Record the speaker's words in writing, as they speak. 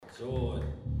Joy.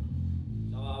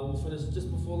 We'll finish just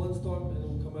before lunchtime and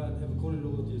we'll come out and have a kōrero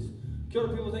with you. Kia ora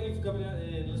people, thank you for coming out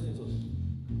and listening to us.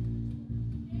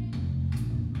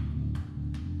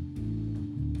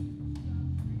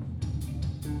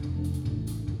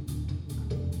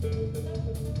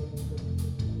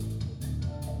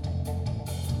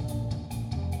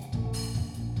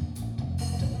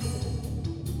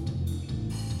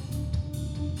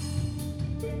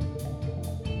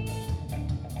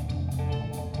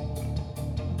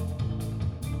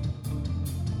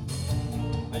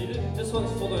 This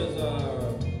one's for those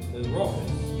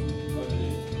rockers over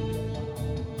there.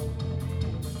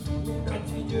 Not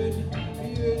too good, be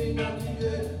ready, not too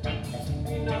good.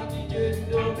 Be not too good,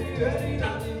 don't be ready,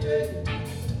 not too good.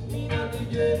 Be not too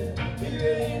good, be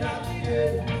ready, not too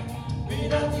good. Be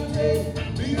not too good,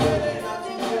 be ready, not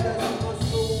too good. That's my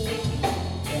soul,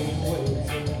 ain't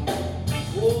waiting.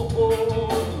 Oh,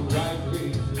 the right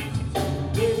reasons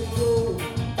to let go.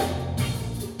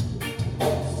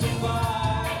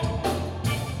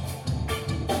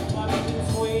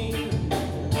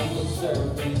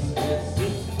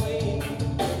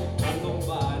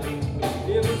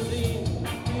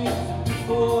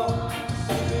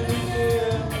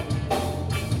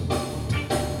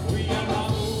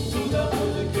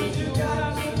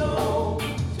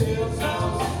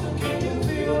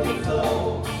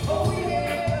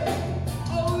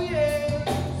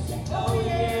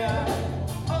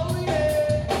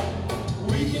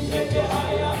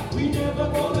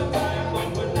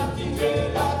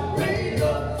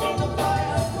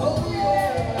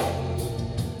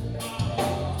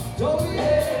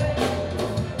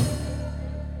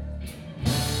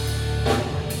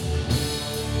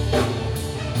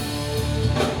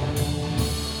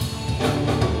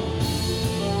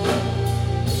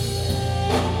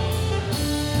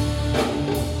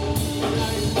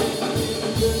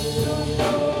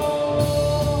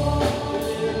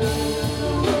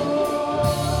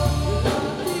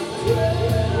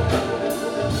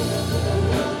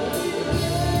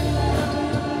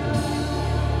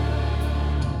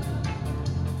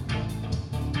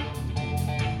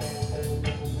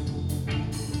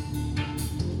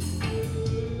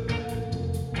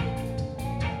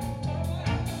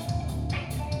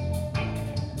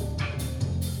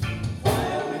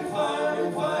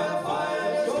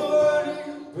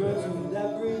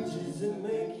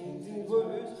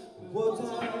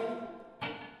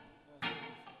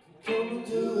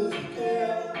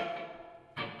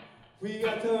 We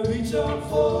got to reach up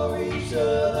for each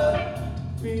other.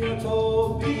 We are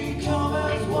told become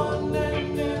as one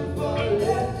and never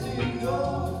let it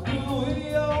go.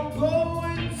 We are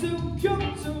going to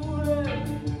come to them.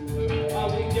 We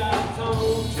got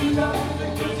told to love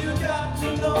because you got to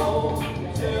know.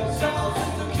 Tell sound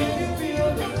sister, can you feel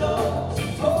the love?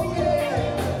 Oh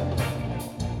yeah.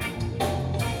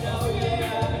 Oh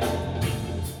yeah.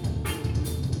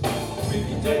 We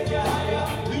can take you higher.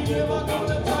 We never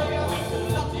gonna tire.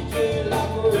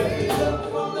 Like a rain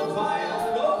up from the fire.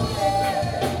 Oh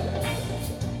yeah.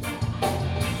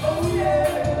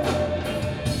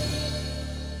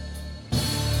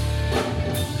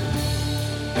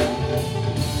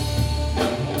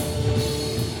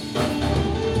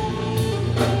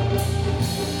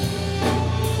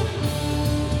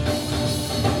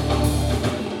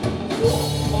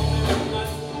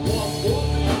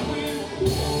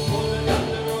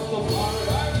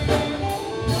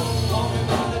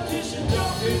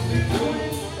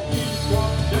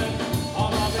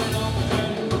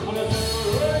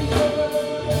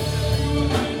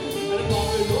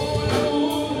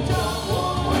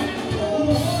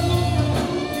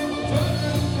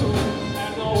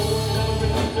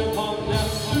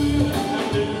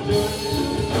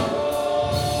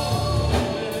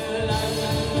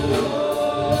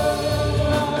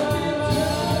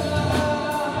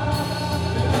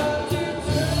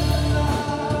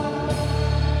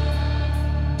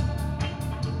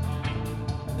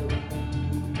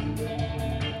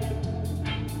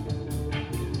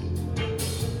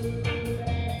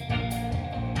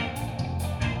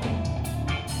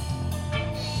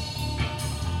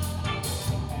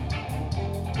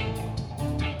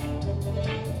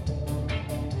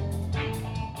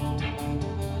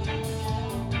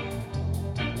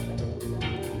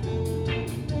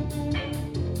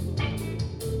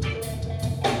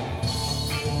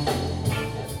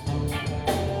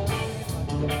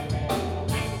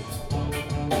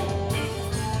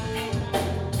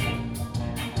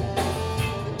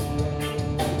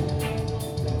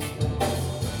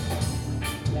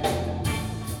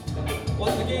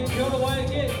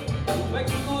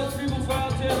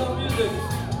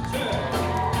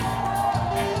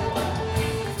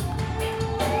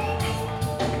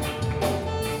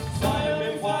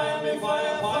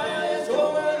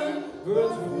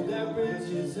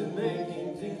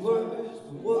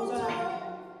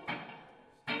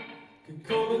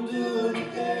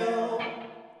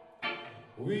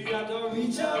 We got to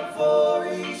reach out for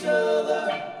each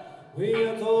other. We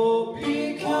got to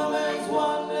become as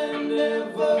one and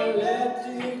never let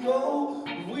it go.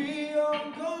 We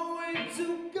are going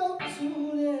to go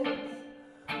to this.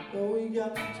 But we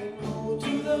got to go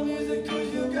to the music,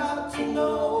 'cause you got to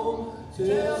know.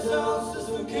 Tell sound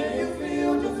system, can you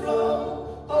feel the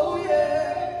flow? Oh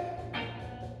yeah.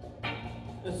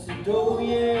 I said, oh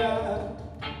yeah.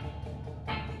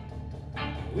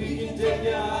 We can take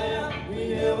you higher, we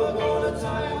never gonna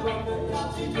tire. From the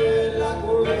Nazi dread like a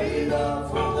razor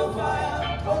from the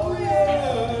fire. Oh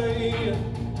yeah.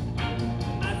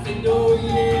 I said, oh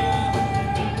yeah.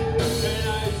 And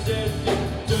I said,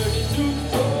 dirty too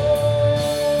strong.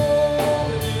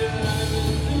 And life is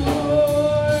too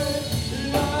hard.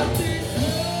 Life is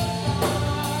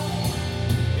hard.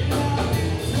 Life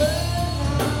is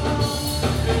hard.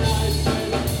 And I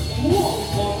said, walk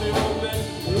for me, woman.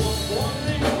 Walk for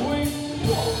me, queen.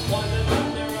 Walk for the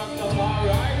thunder of the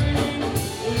Bahrain.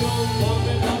 Walk for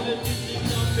me,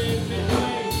 politicians up in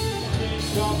between. They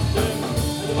drop them,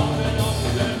 and bombing up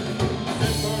them.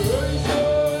 Separation,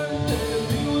 and the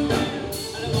music,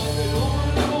 and the bombing on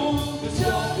the move. The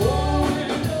shot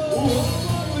rolling. What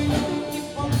are we gonna keep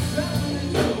on traveling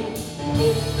to?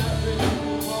 Most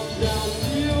everything comes down to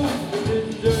you.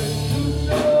 It's just too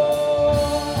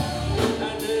short,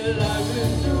 and the life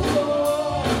is too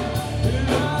hard.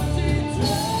 Life is too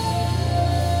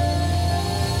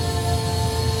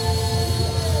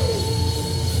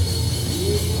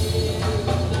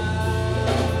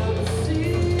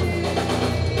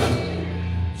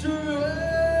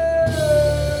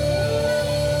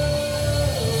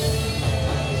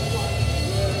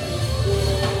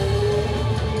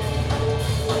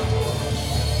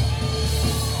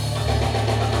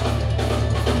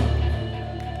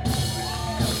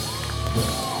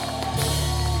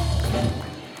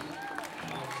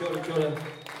Kia ora, kia ora.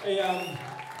 Hey,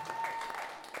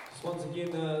 just once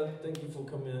again, thank you for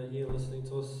coming out here and listening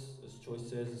to us. As Choice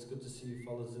says, it's good to see you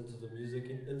fellas into the music,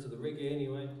 into the reggae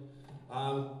anyway.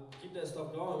 Keep that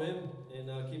stuff going, man,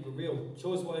 and keep it real.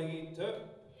 Choice Waiheke, turp.